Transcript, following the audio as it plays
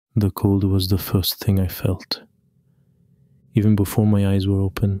The cold was the first thing I felt. Even before my eyes were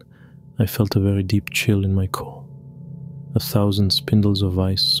open, I felt a very deep chill in my core. 1,000 spindles of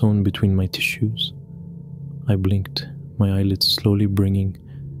ice sewn between my tissues. I blinked, my eyelids slowly bringing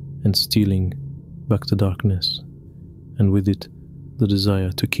and stealing back the darkness, and with it, the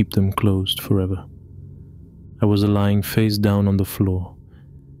desire to keep them closed forever. I was lying face down on the floor,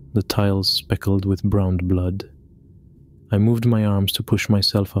 the tiles speckled with browned blood. I moved my arms to push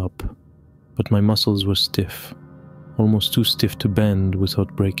myself up, but my muscles were stiff, almost too stiff to bend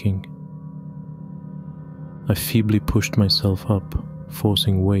without breaking. I feebly pushed myself up,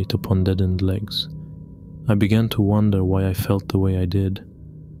 forcing weight upon deadened legs. I began to wonder why I felt the way I did.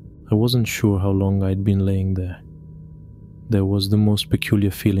 I wasn't sure how long I'd been laying there. There was the most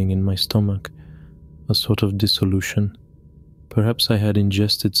peculiar feeling in my stomach, a sort of dissolution. Perhaps I had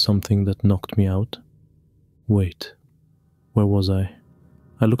ingested something that knocked me out. Wait, where was I?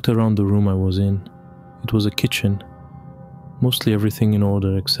 I looked around the room I was in. It was a kitchen. Mostly everything in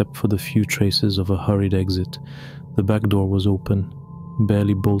order except for the few traces of a hurried exit. The back door was open,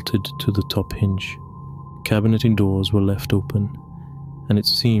 barely bolted to the top hinge. Cabinet doors were left open, and it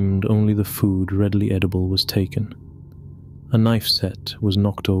seemed only the food readily edible was taken. A knife set was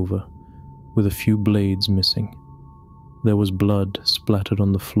knocked over, with a few blades missing. There was blood splattered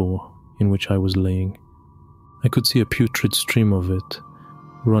on the floor in which I was laying. I could see a putrid stream of it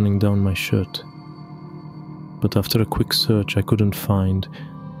running down my shirt. But after a quick search, I couldn't find,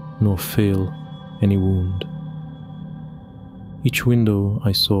 nor feel, any wound. Each window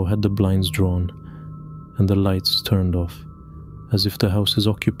I saw had the blinds drawn, and the lights turned off, as if the house's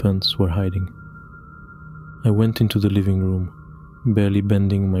occupants were hiding. I went into the living room, barely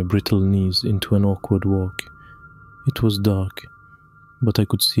bending my brittle knees into an awkward walk. It was dark, but I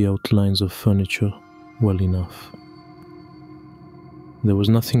could see outlines of furniture well enough. There was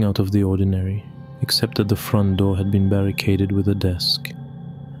nothing out of the ordinary, except that the front door had been barricaded with a desk.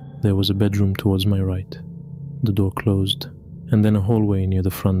 There was a bedroom towards my right. The door closed, and then a hallway near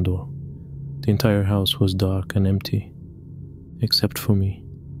the front door. The entire house was dark and empty, except for me.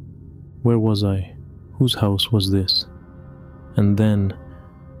 Where was I? Whose house was this? And then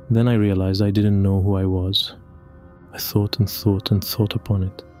I realized I didn't know who I was. I thought and thought and thought upon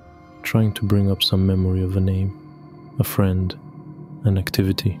it, trying to bring up some memory of a name, a friend, an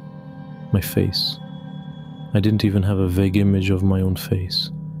activity. My face. I didn't even have a vague image of my own face,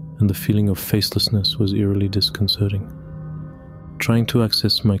 and the feeling of facelessness was eerily disconcerting. Trying to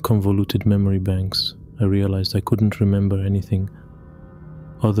access my convoluted memory banks, I realized I couldn't remember anything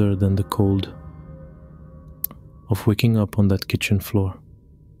other than the cold of waking up on that kitchen floor.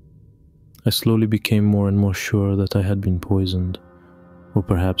 I slowly became more and more sure that I had been poisoned, or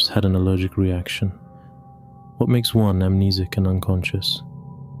perhaps had an allergic reaction. What makes one amnesic and unconscious?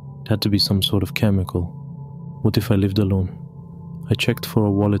 It had to be some sort of chemical. What if I lived alone? I checked for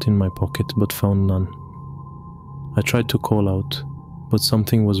a wallet in my pocket, but found none. I tried to call out, but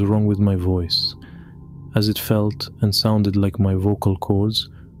something was wrong with my voice, as it felt and sounded like my vocal cords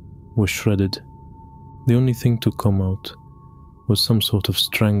were shredded. The only thing to come out was some sort of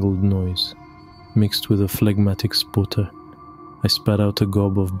strangled noise, mixed with a phlegmatic sputter. I spat out a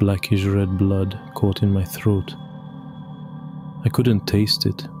gob of blackish red blood caught in my throat. I couldn't taste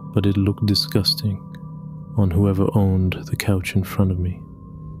it, but it looked disgusting on whoever owned the couch in front of me.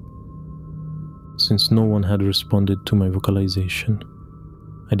 Since no one had responded to my vocalization,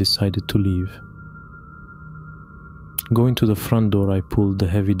 I decided to leave. Going to the front door, I pulled the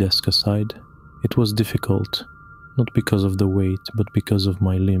heavy desk aside. It was difficult, not because of the weight, but because of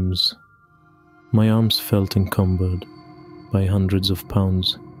my limbs. My arms felt encumbered by hundreds of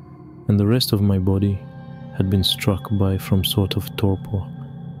pounds, and the rest of my body had been struck by some sort of torpor,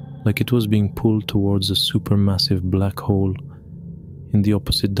 like it was being pulled towards a supermassive black hole in the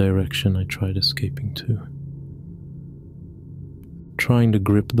opposite direction I tried escaping to. Trying to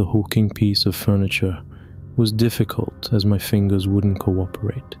grip the hulking piece of furniture was difficult as my fingers wouldn't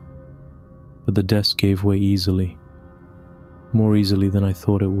cooperate, but the desk gave way easily, more easily than I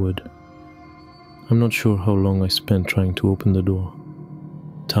thought it would. I'm not sure how long I spent trying to open the door.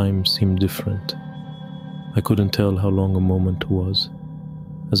 Time seemed different. I couldn't tell how long a moment was,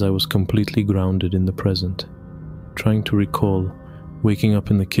 as I was completely grounded in the present. Trying to recall waking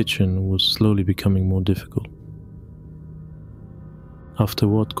up in the kitchen was slowly becoming more difficult. After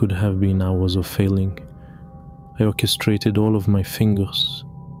what could have been hours of failing, I orchestrated all of my fingers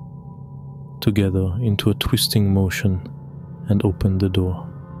together into a twisting motion and opened the door.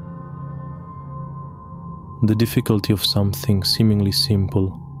 The difficulty of something seemingly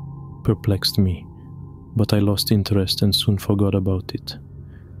simple perplexed me, but I lost interest and soon forgot about it.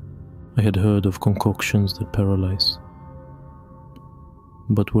 I had heard of concoctions that paralyze.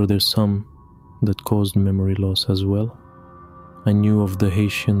 But were there some that caused memory loss as well? I knew of the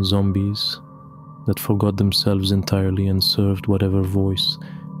Haitian zombies that forgot themselves entirely and served whatever voice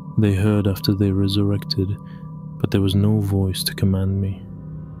they heard after they resurrected, but there was no voice to command me.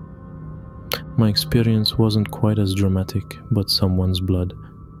 My experience wasn't quite as dramatic, but someone's blood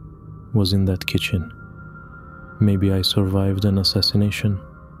was in that kitchen. Maybe I survived an assassination.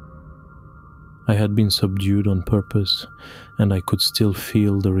 I had been subdued on purpose, and I could still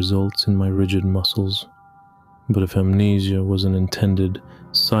feel the results in my rigid muscles. But if amnesia was an intended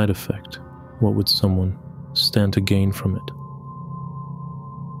side effect, what would someone stand to gain from it?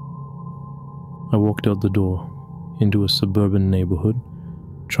 I walked out the door into a suburban neighborhood,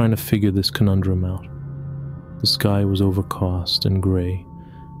 trying to figure this conundrum out. The sky was overcast and grey,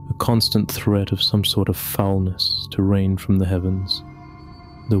 a constant threat of some sort of foulness to rain from the heavens.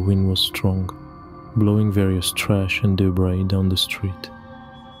 The wind was strong, blowing various trash and debris down the street.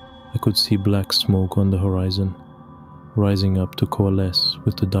 I could see black smoke on the horizon, rising up to coalesce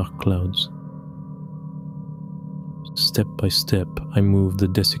with the dark clouds. Step by step, I moved the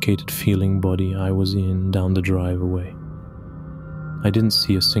desiccated feeling body I was in down the drive away. I didn't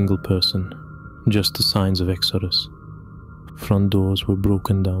see a single person, just the signs of exodus. Front doors were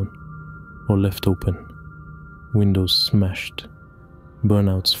broken down or left open, windows smashed,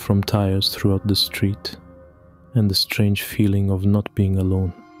 burnouts from tires throughout the street, and the strange feeling of not being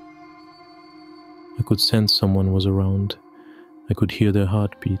alone. I could sense someone was around. I could hear their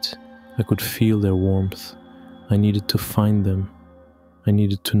heartbeat. I could feel their warmth. I needed to find them. I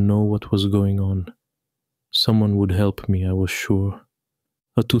needed to know what was going on. Someone would help me, I was sure.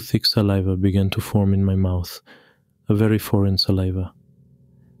 A too thick saliva began to form in my mouth, a very foreign saliva.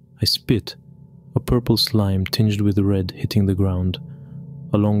 I spit, a purple slime tinged with red hitting the ground,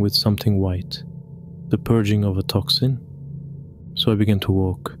 along with something white, the purging of a toxin. So I began to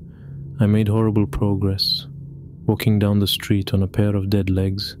walk. I made horrible progress, walking down the street on a pair of dead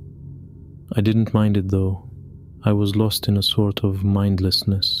legs. I didn't mind it though. I was lost in a sort of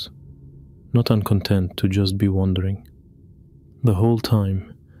mindlessness, not uncontent to just be wandering. The whole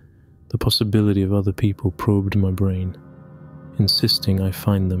time, the possibility of other people probed my brain, insisting I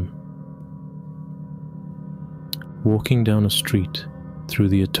find them. Walking down a street through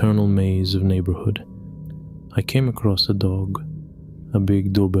the eternal maze of neighborhood, I came across a dog, a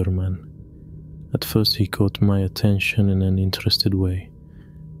big Doberman. At first he caught my attention in an interested way.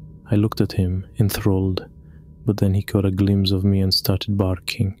 I looked at him, enthralled, but then he caught a glimpse of me and started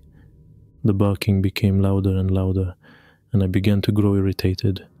barking. The barking became louder and louder, and I began to grow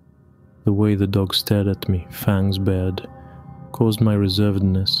irritated. The way the dog stared at me, fangs bared, caused my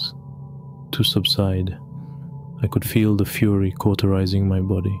reservedness to subside. I could feel the fury cauterizing my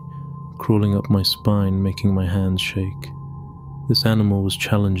body, crawling up my spine, making my hands shake. This animal was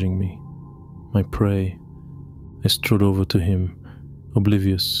challenging me, my prey. I strode over to him,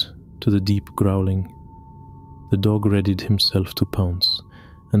 oblivious to the deep growling. The dog readied himself to pounce,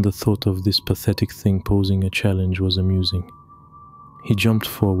 and the thought of this pathetic thing posing a challenge was amusing. He jumped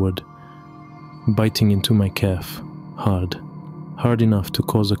forward, biting into my calf, hard enough to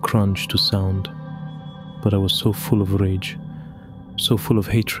cause a crunch to sound. But I was so full of rage, so full of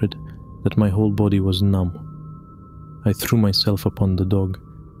hatred, that my whole body was numb. I threw myself upon the dog,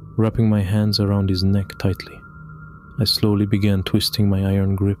 wrapping my hands around his neck tightly. I slowly began twisting my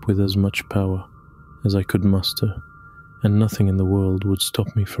iron grip with as much power as I could muster, and nothing in the world would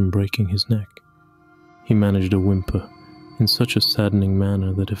stop me from breaking his neck. He managed a whimper in such a saddening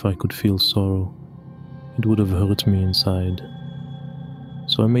manner that if I could feel sorrow, it would have hurt me inside.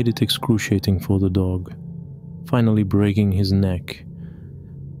 So I made it excruciating for the dog, finally breaking his neck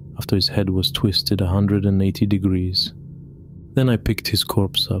after his head was twisted 180 degrees. Then I picked his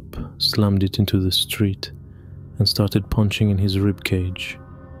corpse up, slammed it into the street, and started punching in his rib cage,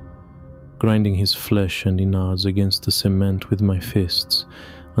 grinding his flesh and innards against the cement with my fists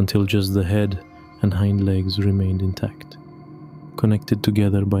until just the head and hind legs remained intact, connected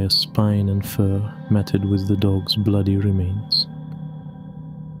together by a spine and fur matted with the dog's bloody remains.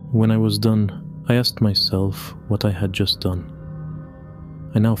 When I was done, I asked myself what I had just done.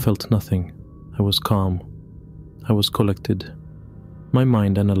 I now felt nothing. I was calm. I was collected. My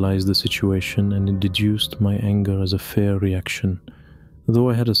mind analyzed the situation and it deduced my anger as a fair reaction, though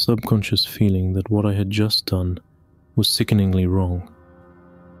I had a subconscious feeling that what I had just done was sickeningly wrong.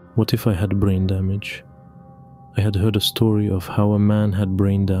 What if I had brain damage? I had heard a story of how a man had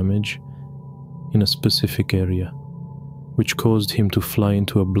brain damage in a specific area, which caused him to fly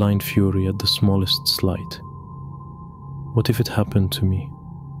into a blind fury at the smallest slight. What if it happened to me?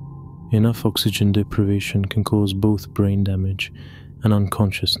 Enough oxygen deprivation can cause both brain damage and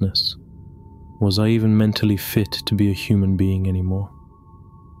unconsciousness. Was I even mentally fit to be a human being anymore?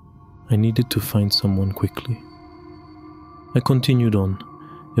 I needed to find someone quickly. I continued on,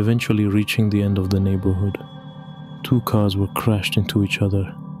 eventually reaching the end of the neighborhood. 2 cars were crashed into each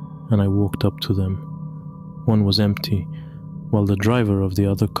other, and I walked up to them. One was empty, while the driver of the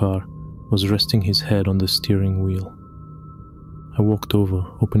other car was resting his head on the steering wheel. I walked over,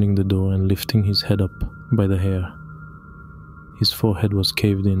 opening the door and lifting his head up by the hair. His forehead was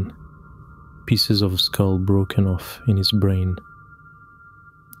caved in, pieces of skull broken off in his brain.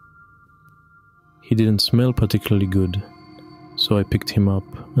 He didn't smell particularly good, so I picked him up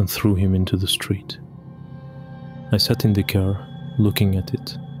and threw him into the street. I sat in the car, looking at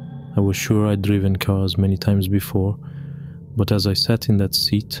it. I was sure I'd driven cars many times before, but as I sat in that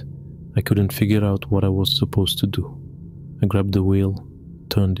seat, I couldn't figure out what I was supposed to do. I grabbed the wheel,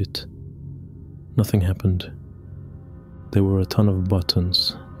 turned it. Nothing happened. There were a ton of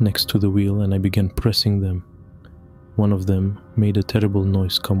buttons next to the wheel and I began pressing them. One of them made a terrible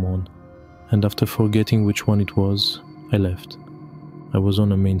noise come on, and after forgetting which one it was, I left. I was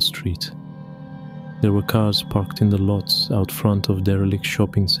on a main street. There were cars parked in the lots out front of derelict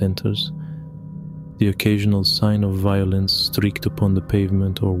shopping centers. The occasional sign of violence streaked upon the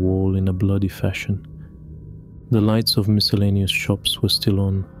pavement or wall in a bloody fashion. The lights of miscellaneous shops were still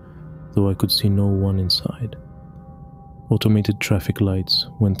on, though I could see no one inside. Automated traffic lights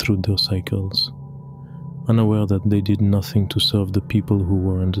went through their cycles, unaware that they did nothing to serve the people who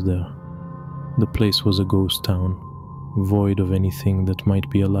weren't there. The place was a ghost town, void of anything that might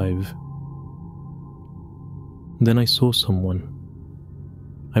be alive. Then I saw someone.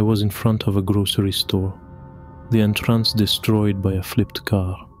 I was in front of a grocery store, the entrance destroyed by a flipped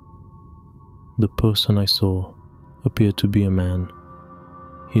car. The person I saw appeared to be a man.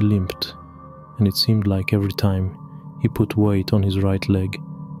 He limped, and it seemed like every time he put weight on his right leg,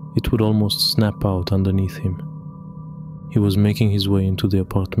 it would almost snap out underneath him. He was making his way into the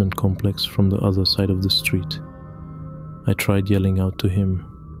apartment complex from the other side of the street. I tried yelling out to him,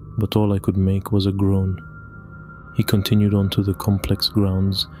 but all I could make was a groan. He continued on to the complex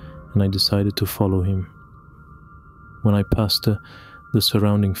grounds, and I decided to follow him. When I passed the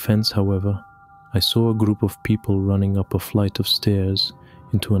surrounding fence, however, I saw a group of people running up a flight of stairs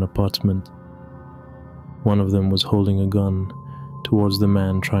into an apartment. One of them was holding a gun towards the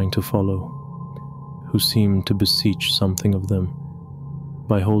man trying to follow, who seemed to beseech something of them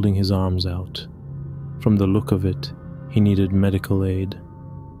by holding his arms out. From the look of it, he needed medical aid.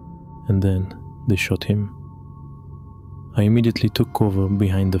 And then they shot him. I immediately took cover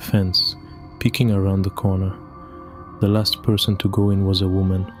behind the fence, peeking around the corner. The last person to go in was a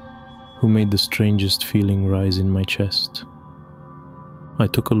woman, who made the strangest feeling rise in my chest. I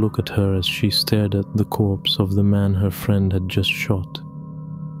took a look at her as she stared at the corpse of the man her friend had just shot.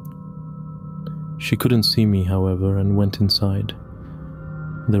 She couldn't see me, however, and went inside.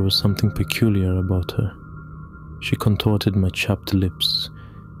 There was something peculiar about her. She contorted my chapped lips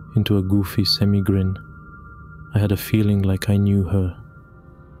into a goofy semi-grin. I had a feeling like I knew her,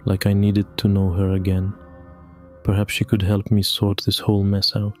 like I needed to know her again. Perhaps she could help me sort this whole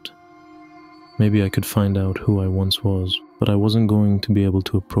mess out. Maybe I could find out who I once was, but I wasn't going to be able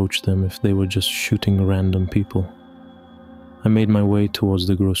to approach them if they were just shooting random people. I made my way towards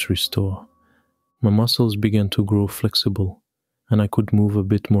the grocery store. My muscles began to grow flexible, and I could move a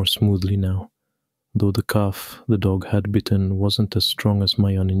bit more smoothly now, though the calf the dog had bitten wasn't as strong as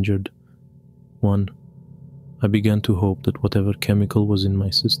my uninjured one. I began to hope that whatever chemical was in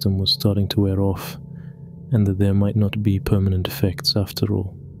my system was starting to wear off, and that there might not be permanent effects after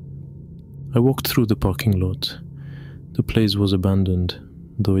all. I walked through the parking lot. The place was abandoned,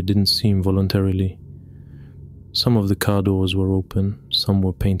 though it didn't seem voluntarily. Some of the car doors were open, some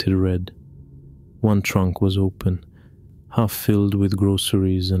were painted red. One trunk was open, half filled with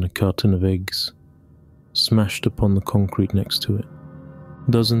groceries and a carton of eggs, smashed upon the concrete next to it.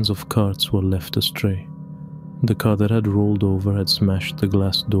 Dozens of carts were left astray. The car that had rolled over had smashed the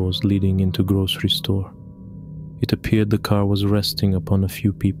glass doors leading into grocery store. It appeared the car was resting upon a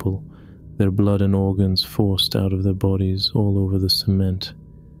few people, their blood and organs forced out of their bodies all over the cement.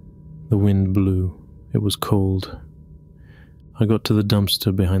 The wind blew. It was cold. I got to the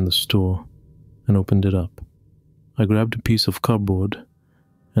dumpster behind the store and opened it up. I grabbed a piece of cardboard,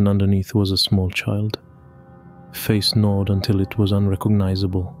 and underneath was a small child. Face gnawed until it was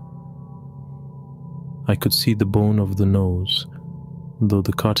unrecognizable. I could see the bone of the nose, though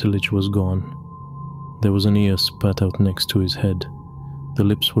the cartilage was gone. There was an ear spat out next to his head. The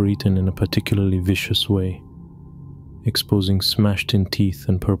lips were eaten in a particularly vicious way. exposing smashed-in teeth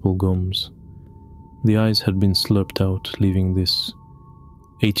and purple gums. The eyes had been slurped out, leaving this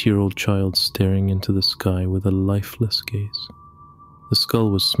 8-year-old child staring into the sky with a lifeless gaze. The skull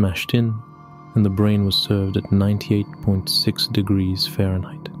was smashed in, and the brain was served at 98.6 degrees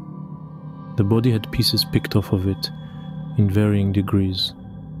Fahrenheit. The body had pieces picked off of it in varying degrees,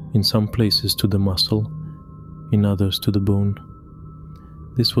 in some places to the muscle, in others to the bone.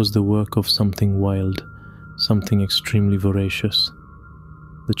 This was the work of something wild, something extremely voracious.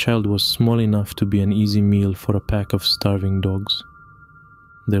 The child was small enough to be an easy meal for a pack of starving dogs.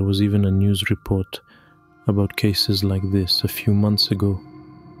 There was even a news report about cases like this a few months ago,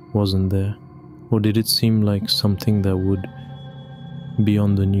 wasn't there? Or did it seem like something that would be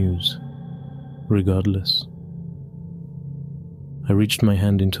on the news, regardless? I reached my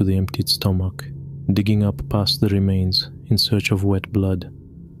hand into the emptied stomach, digging up past the remains in search of wet blood.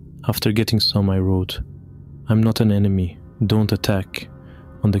 After getting some, I wrote, "I'm not an enemy, don't attack,"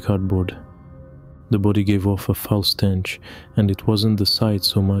 on the cardboard. The body gave off a foul stench, and it wasn't the sight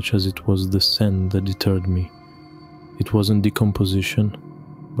so much as it was the scent that deterred me. It wasn't decomposition,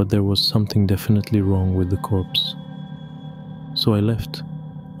 but there was something definitely wrong with the corpse. So I left,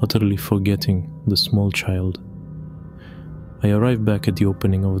 utterly forgetting the small child. I arrived back at the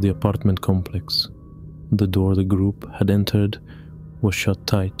opening of the apartment complex. The door the group had entered was shut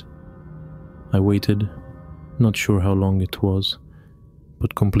tight. I waited, not sure how long it was,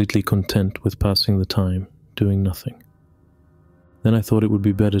 but completely content with passing the time, doing nothing. Then I thought it would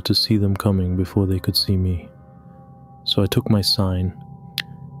be better to see them coming before they could see me. So I took my sign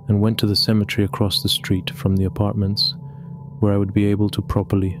and went to the cemetery across the street from the apartments, where I would be able to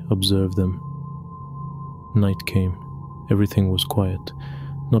properly observe them. Night came. Everything was quiet.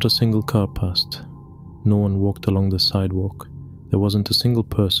 Not a single car passed. No one walked along the sidewalk. There wasn't a single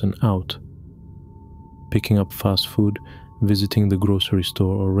person out, picking up fast food, visiting the grocery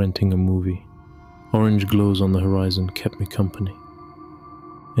store, or renting a movie. Orange glows on the horizon kept me company.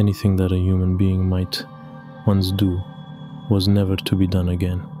 Anything that a human being might once do was never to be done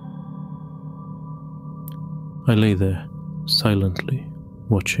again. I lay there, silently,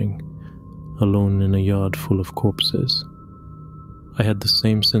 watching, alone in a yard full of corpses. I had the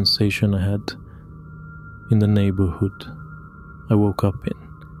same sensation I had in the neighborhood I woke up in,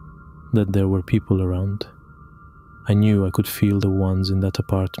 that there were people around. I knew I could feel the ones in that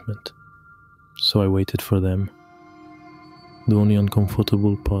apartment, so I waited for them. The only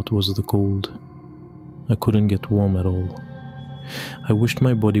uncomfortable part was the cold. I couldn't get warm at all. I wished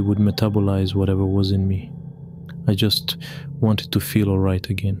my body would metabolize whatever was in me. I just wanted to feel alright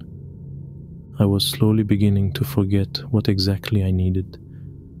again. I was slowly beginning to forget what exactly I needed.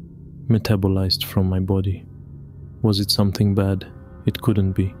 Metabolized from my body. Was it something bad? It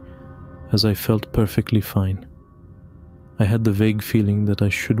couldn't be, as I felt perfectly fine. I had the vague feeling that I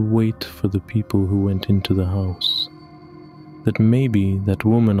should wait for the people who went into the house. That maybe that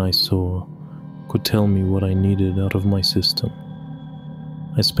woman I saw could tell me what I needed out of my system.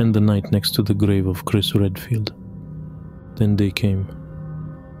 I spent the night next to the grave of Chris Redfield. Then day came.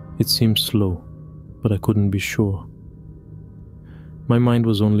 It seemed slow, but I couldn't be sure. My mind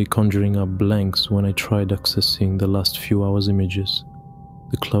was only conjuring up blanks when I tried accessing the last few hours' images.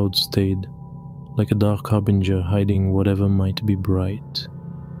 The cloud stayed, like a dark harbinger hiding whatever might be bright.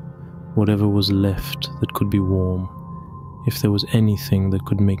 Whatever was left that could be warm, if there was anything that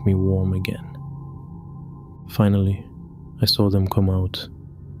could make me warm again. Finally, I saw them come out.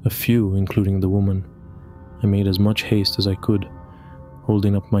 A few, including the woman. I made as much haste as I could,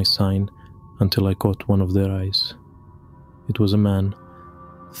 holding up my sign until I caught one of their eyes. It was a man,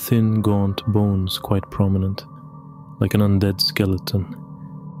 thin, gaunt, bones quite prominent, like an undead skeleton.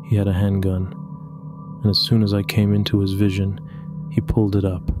 He had a handgun, and as soon as I came into his vision, he pulled it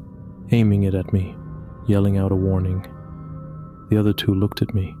up, aiming it at me, yelling out a warning. The other two looked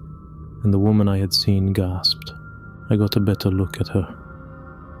at me, and the woman I had seen gasped. I got a better look at her.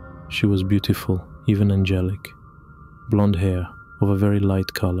 She was beautiful, even angelic. Blonde hair of a very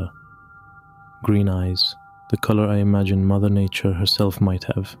light color. Green eyes, the color I imagine Mother Nature herself might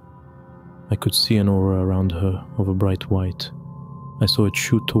have. I could see an aura around her of a bright white. I saw it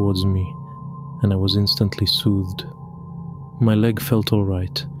shoot towards me, and I was instantly soothed. My leg felt all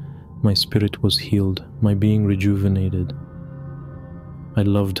right. My spirit was healed, my being rejuvenated. I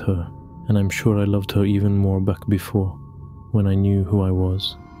loved her, and I'm sure I loved her even more back before, when I knew who I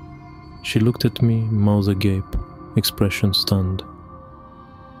was. She looked at me, mouth agape, expression stunned.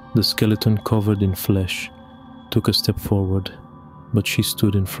 The skeleton covered in flesh took a step forward, but she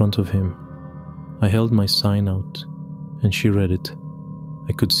stood in front of him. I held my sign out, and she read it.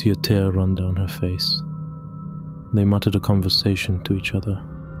 I could see a tear run down her face. They muttered a conversation to each other,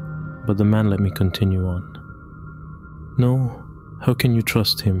 but the man let me continue on. "No, how can you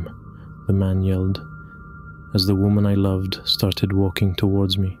trust him?" the man yelled, as the woman I loved started walking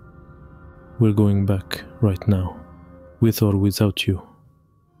towards me. "We're going back right now, with or without you."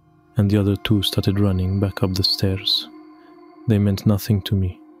 And the other two started running back up the stairs. They meant nothing to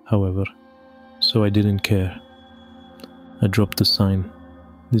me, however, so I didn't care. I dropped the sign.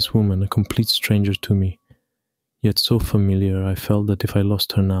 This woman, a complete stranger to me, yet so familiar I felt that if I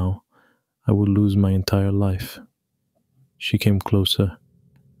lost her now, I would lose my entire life. She came closer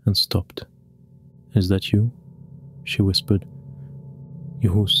and stopped. "Is that you?" she whispered.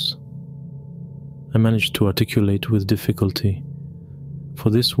 "Yuhus." I managed to articulate with difficulty. For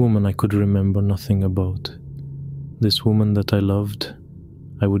this woman I could remember nothing about. This woman that I loved,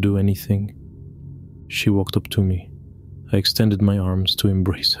 I would do anything. She walked up to me. I extended my arms to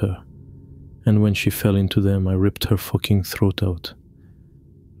embrace her, and when she fell into them, I ripped her fucking throat out.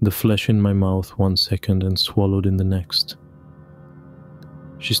 The flesh in my mouth 1 second and swallowed in the next.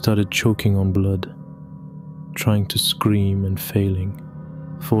 She started choking on blood, trying to scream and failing,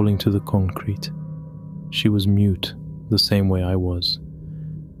 falling to the concrete. She was mute, the same way I was.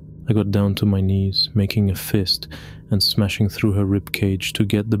 I got down to my knees, making a fist and smashing through her ribcage to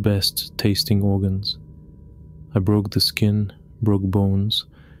get the best tasting organs. I broke the skin, broke bones,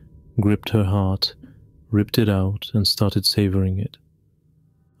 gripped her heart, ripped it out, and started savoring it.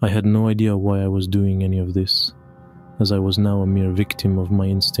 I had no idea why I was doing any of this, as I was now a mere victim of my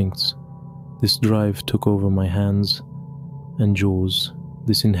instincts. This drive took over my hands and jaws,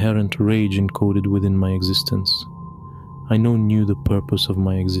 this inherent rage encoded within my existence. I now knew the purpose of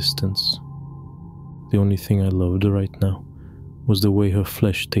my existence. The only thing I loved right now was the way her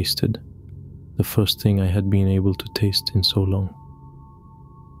flesh tasted, the first thing I had been able to taste in so long.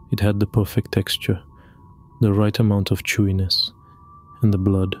 It had the perfect texture, the right amount of chewiness, and the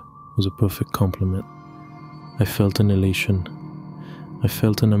blood was a perfect complement. I felt an elation. I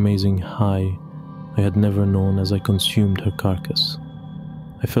felt an amazing high I had never known as I consumed her carcass.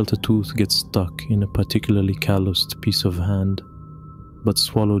 I felt a tooth get stuck in a particularly calloused piece of hand, but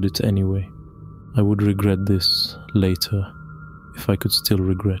swallowed it anyway. I would regret this later, if I could still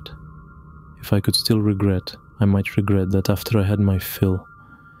regret. If I could still regret, I might regret that after I had my fill,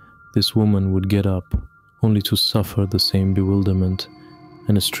 this woman would get up, only to suffer the same bewilderment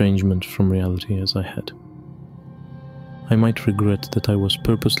and estrangement from reality as I had. I might regret that I was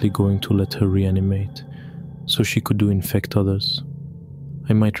purposely going to let her reanimate, so she could infect others.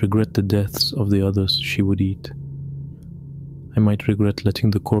 I might regret the deaths of the others she would eat. I might regret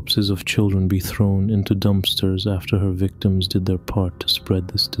letting the corpses of children be thrown into dumpsters after her victims did their part to spread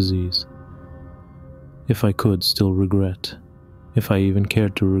this disease. If I could still regret, if I even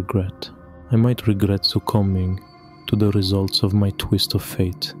cared to regret, I might regret succumbing to the results of my twist of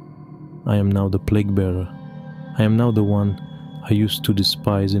fate. I am now the plague bearer. I am now the one I used to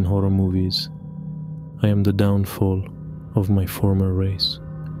despise in horror movies. I am the downfall of my former race.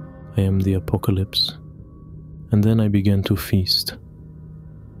 I am the apocalypse. And then I began to feast.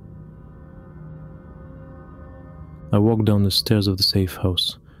 I walked down the stairs of the safe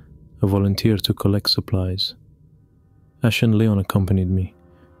house, a volunteer to collect supplies. Ash and Leon accompanied me.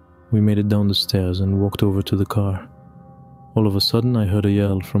 We made it down the stairs and walked over to the car. All of a sudden I heard a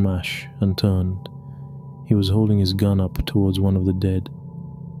yell from Ash and turned. He was holding his gun up towards one of the dead.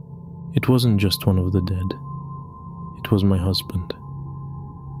 It wasn't just one of the dead. It was my husband.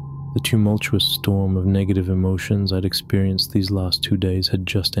 The tumultuous storm of negative emotions I'd experienced these last 2 days had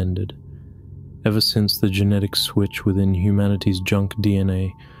just ended. Ever since the genetic switch within humanity's junk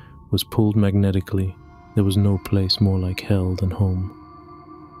DNA was pulled magnetically, there was no place more like hell than home.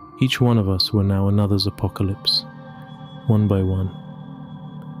 Each one of us were now another's apocalypse. One by one,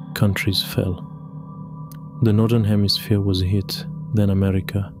 countries fell. The Northern Hemisphere was hit, then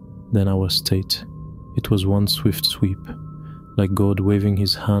America, then our state. It was one swift sweep, like God waving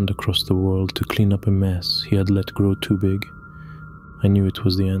his hand across the world to clean up a mess he had let grow too big. I knew it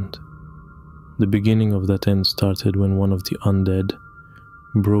was the end. The beginning of that end started when one of the undead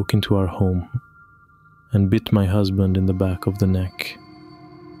broke into our home and bit my husband in the back of the neck.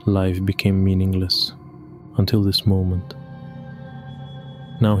 Life became meaningless until this moment.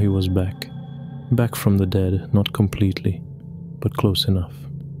 Now he was back from the dead, not completely, but close enough.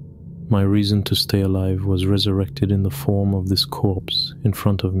 My reason to stay alive was resurrected in the form of this corpse in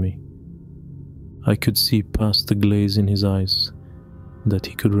front of me. I could see past the glaze in his eyes that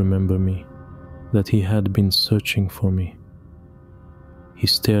he could remember me, that he had been searching for me. He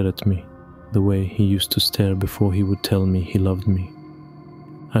stared at me the way he used to stare before he would tell me he loved me.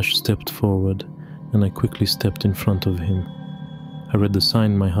 Ash stepped forward and I quickly stepped in front of him. I read the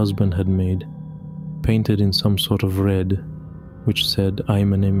sign my husband had made, painted in some sort of red, which said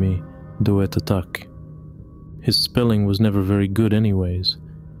 "Aimanemi doetatak." His spelling was never very good anyways,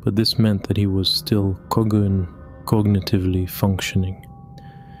 but this meant that he was still cognitively functioning.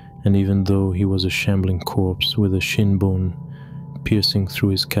 And even though he was a shambling corpse with a shin bone piercing through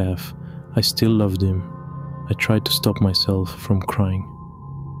his calf, I still loved him. I tried to stop myself from crying.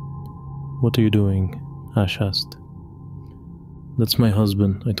 "What are you doing?" Ash asked. "That's my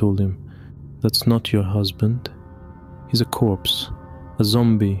husband," I told him. "That's not your husband. He's a corpse, a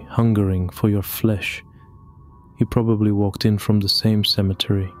zombie hungering for your flesh. He probably walked in from the same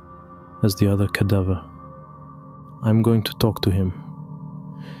cemetery as the other cadaver. I'm going to talk to him."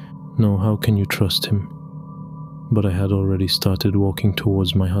 "No, how can you trust him?" But I had already started walking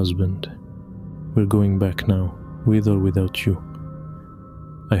towards my husband. "We're going back now, with or without you."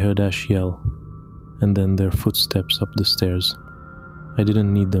 I heard Ash yell, and then their footsteps up the stairs. I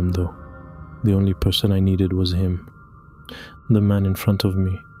didn't need them though. The only person I needed was him. The man in front of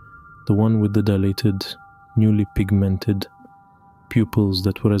me, the one with the dilated, newly pigmented pupils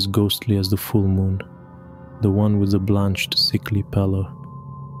that were as ghostly as the full moon, the one with the blanched, sickly pallor,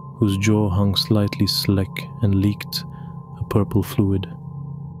 whose jaw hung slightly slack and leaked a purple fluid.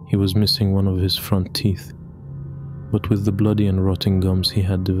 He was missing one of his front teeth, but with the bloody and rotting gums he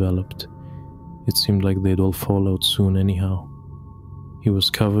had developed, it seemed like they'd all fall out soon anyhow. He was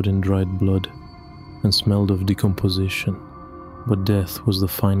covered in dried blood and smelled of decomposition, but death was the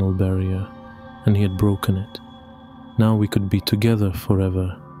final barrier, and he had broken it. Now we could be together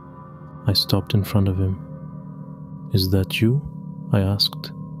forever. I stopped in front of him. "Is that you?" I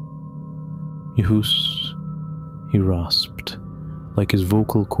asked. "Yehus," he rasped, like his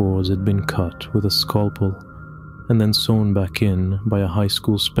vocal cords had been cut with a scalpel and then sewn back in by a high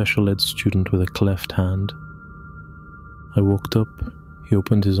school special ed student with a cleft hand. I walked up, he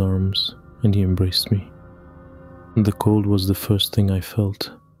opened his arms, and he embraced me. The cold was the first thing I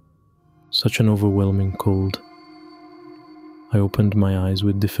felt. Such an overwhelming cold. I opened my eyes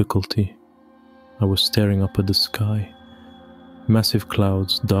with difficulty. I was staring up at the sky. Massive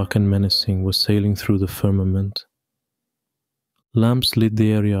clouds, dark and menacing, were sailing through the firmament. Lamps lit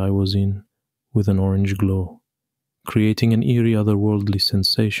the area I was in with an orange glow, creating an eerie otherworldly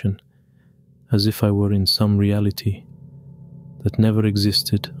sensation, as if I were in some reality that never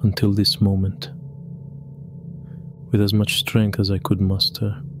existed until this moment. With as much strength as I could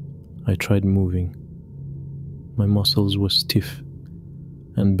muster, I tried moving. My muscles were stiff,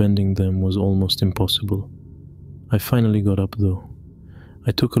 and bending them was almost impossible. I finally got up though.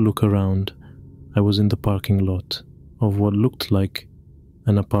 I took a look around. I was in the parking lot of what looked like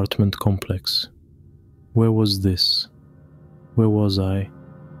an apartment complex. Where was this? Where was I?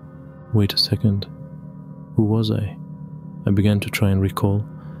 Wait a second. Who was I? I began to try and recall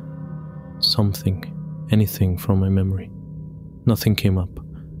something, anything from my memory. Nothing came up.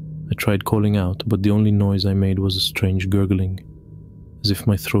 I tried calling out, but the only noise I made was a strange gurgling, as if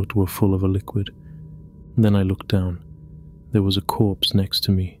my throat were full of a liquid. Then I looked down. There was a corpse next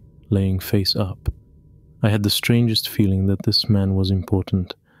to me, laying face up. I had the strangest feeling that this man was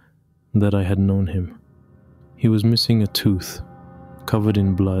important, that I had known him. He was missing a tooth, covered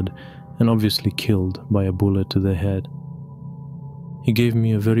in blood, and obviously killed by a bullet to the head. He gave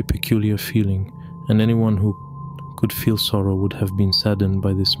me a very peculiar feeling, and anyone who could feel sorrow would have been saddened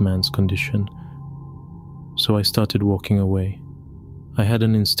by this man's condition. So I started walking away. I had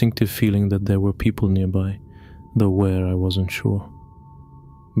an instinctive feeling that there were people nearby, though where I wasn't sure.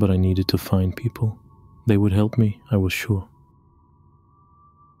 But I needed to find people. They would help me, I was sure.